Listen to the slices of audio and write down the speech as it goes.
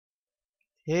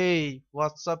Hey,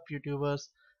 what's up YouTubers?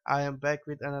 I am back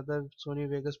with another Sony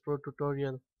Vegas Pro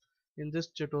tutorial. In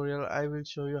this tutorial I will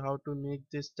show you how to make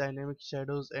this dynamic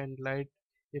shadows and light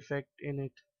effect in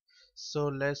it. So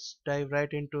let's dive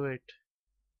right into it.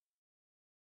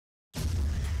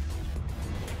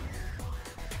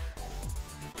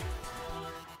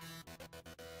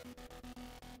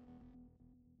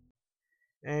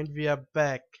 And we are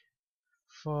back.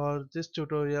 For this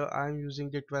tutorial I am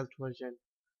using the 12th version.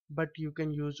 But you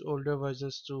can use older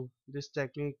versions too. This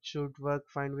technique should work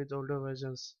fine with older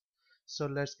versions. So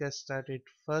let's get started.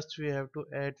 First we have to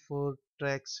add 4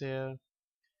 tracks here,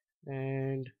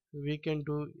 and we can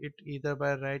do it either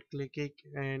by right clicking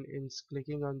and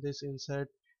clicking on this insert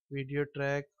video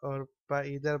track, or by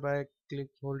either by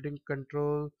holding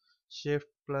Ctrl Shift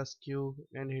plus Q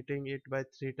and hitting it by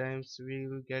 3 times. We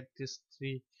will get these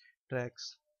 3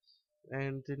 tracks.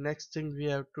 And the next thing we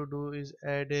have to do is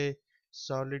add a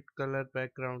solid color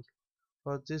background.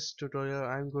 For this tutorial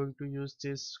I'm going to use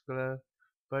this color,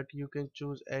 but you can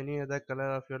choose any other color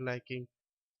of your liking,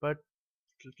 but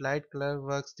light color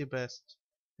works the best.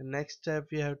 The next step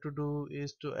we have to do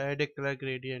is to add a color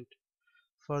gradient.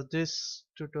 For this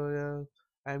tutorial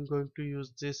I am going to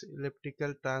use this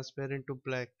elliptical transparent to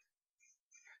black,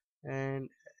 and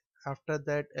after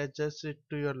that adjust it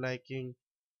to your liking.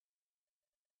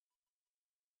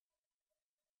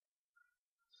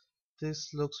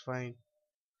 This looks fine.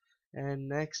 And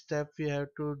next step we have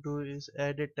to do is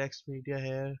add a text media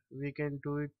here. We can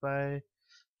do it by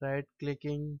right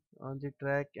clicking on the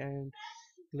track and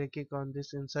clicking on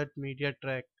this insert media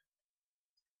track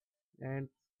and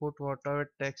put whatever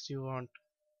text you want.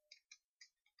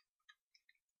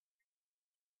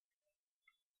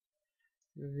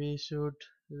 We should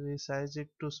resize it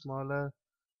to smaller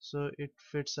so it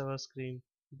fits our screen.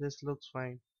 This looks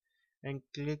fine. And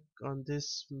click on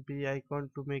this B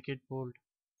icon to make it bold.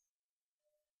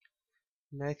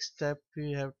 Next step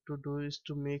we have to do is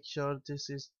to make sure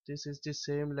this is the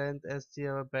same length as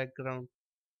our background.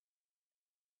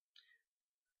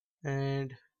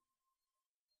 And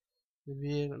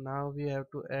we have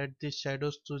to add the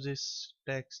shadows to this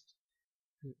text.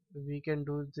 We can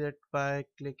do that by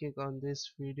clicking on this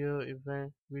video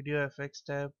effects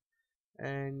tab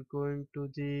and going to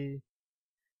the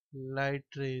light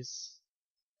rays,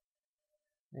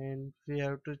 and we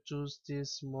have to choose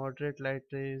this moderate light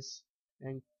rays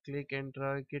and click and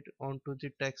drag it onto the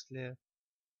text layer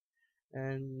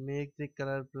and make the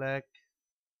color black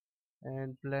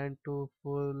and blend to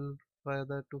full,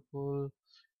 feather to full,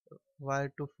 Y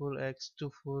to full, X to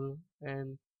full,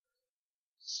 and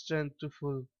strength to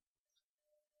full.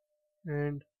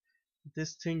 And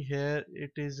this thing here,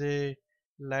 it is a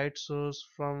light source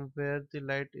from where the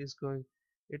light is going.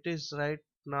 It is right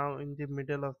now in the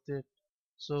middle of it,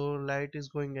 so light is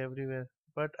going everywhere,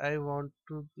 but I want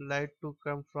to light to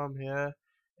come from here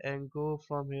and go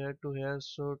from here to here,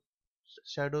 so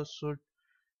shadows should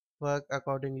work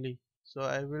accordingly. So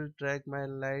I will drag my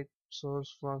light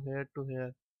source from here to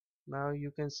here. Now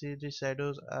you can see the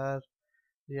shadows are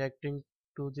reacting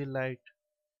to the light,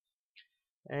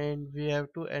 and we have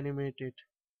to animate it.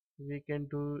 We can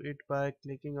do it by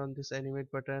clicking on this animate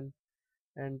button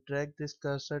and drag this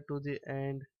cursor to the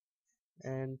end,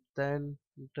 and then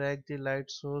drag the light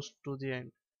source to the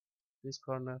end, this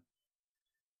corner,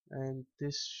 and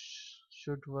this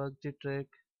should work the trick.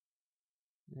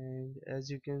 And as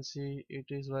you can see, it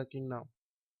is working now.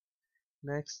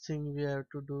 Next thing we have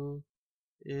to do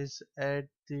is add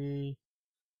the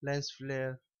lens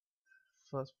flare.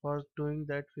 For doing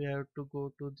that we have to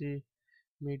go to the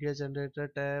media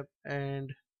generator tab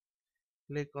and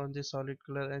click on the solid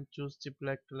color and choose the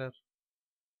black color,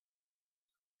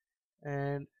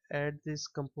 and add this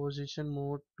composition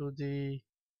mode to the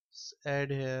add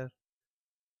here.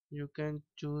 You can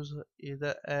choose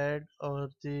either add or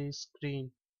the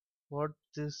screen. What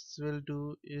this will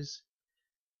do is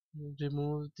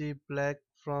remove the black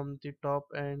from the top,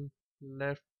 and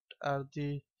left are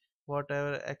the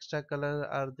whatever extra color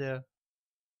are there.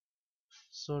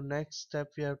 So next step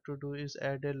we have to do is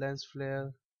add a lens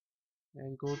flare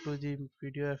and go to the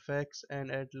video effects and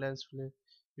add lens flare.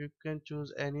 You can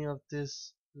choose any of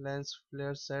these lens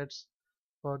flare sets.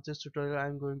 For this tutorial I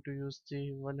am going to use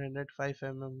the 105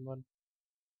 mm one,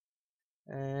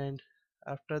 and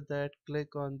after that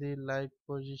click on the light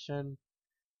position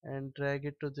and drag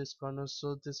it to this corner,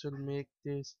 so this will make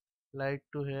this light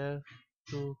to here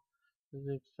to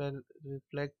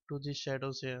reflect to the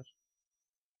shadows here.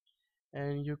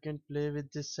 And you can play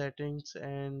with these settings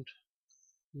and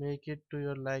make it to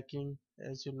your liking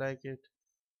as you like it.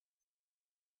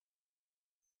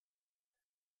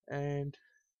 And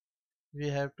we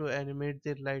have to animate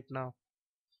the light now.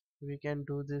 We can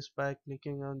do this by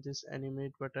clicking on this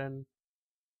animate button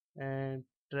and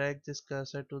drag this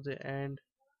cursor to the end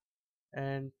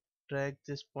and drag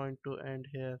this point to end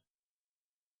here.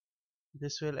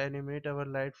 This will animate our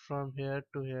light from here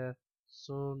to here.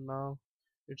 So now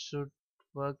it should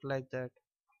work like that.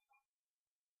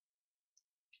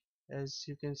 As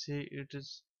you can see, it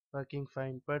is working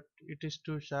fine, but it is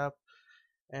too sharp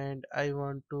and I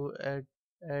want to add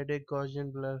a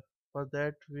Gaussian blur. For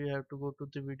that we have to go to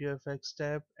the video effects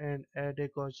tab and add a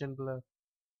Gaussian blur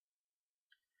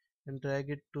and drag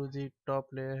it to the top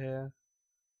layer here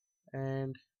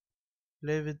and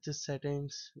play with the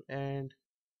settings and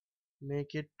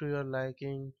make it to your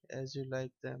liking as you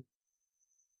like them.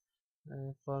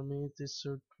 For me this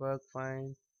should work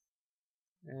fine,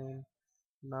 and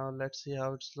now let's see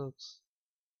how it looks.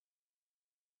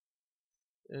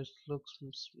 It looks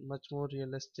much more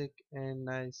realistic and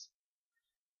nice.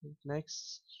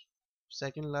 Next,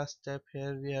 second last step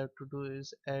here we have to do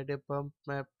is add a bump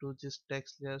map to this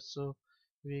text layer so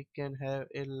we can have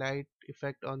a light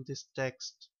effect on this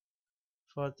text.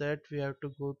 For that we have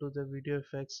to go to the video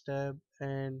effects tab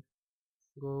and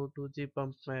go to the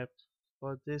bump map.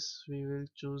 For this we will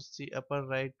choose the upper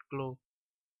right glow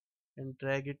and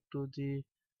drag it to the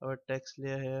our text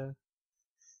layer here.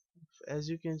 As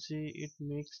you can see, it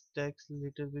makes text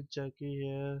little bit jerky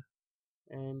here,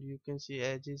 and you can see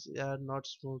edges are not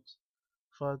smooth.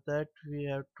 For that we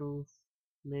have to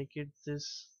make it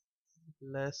this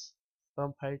less,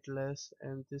 bump height less,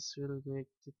 and this will make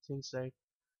the things right.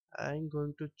 I'm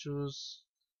going to choose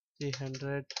the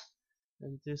 100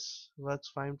 and this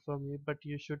works fine for me, but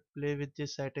you should play with the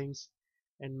settings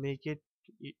and make it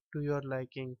to your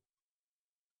liking.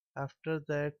 After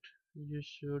that you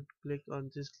should click on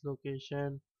this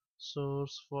location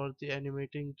source for the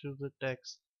animating to the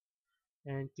text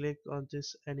and click on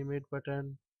this animate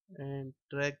button and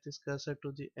drag this cursor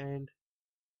to the end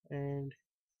and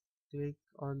click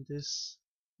on this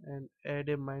and add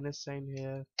a minus sign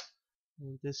here,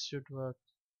 and this should work.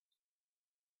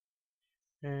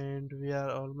 And we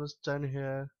are almost done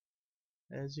here.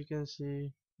 As you can see,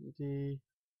 the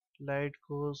light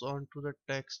goes onto the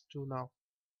text too now.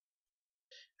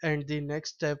 And the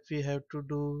next step we have to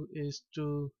do is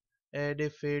to add a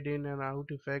fade in and out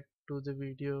effect to the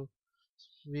video.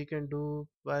 We can do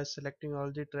by selecting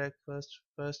all the track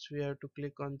first we have to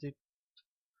click on the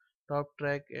top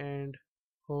track and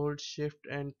hold shift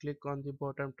and click on the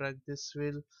bottom track. This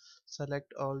will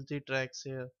select all the tracks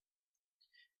here.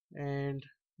 And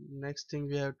next thing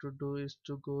we have to do is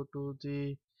to go to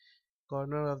the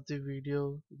corner of the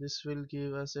video. This will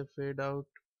give us a fade out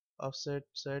offset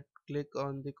set. Click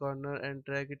on the corner and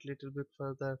drag it little bit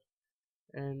further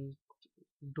and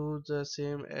do the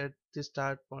same at the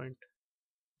start point.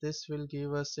 This will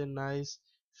give us a nice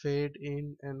fade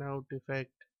in and out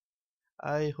effect.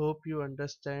 I hope you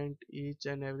understand each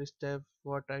and every step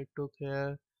what I took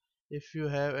here. If you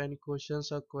have any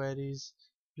questions or queries,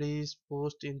 please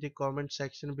post in the comment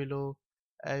section below.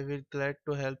 I will glad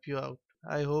to help you out.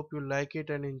 I hope you like it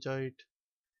and enjoy it.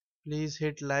 Please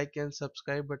hit like and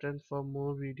subscribe button for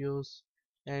more videos,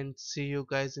 and see you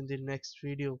guys in the next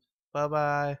video. Bye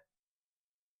bye.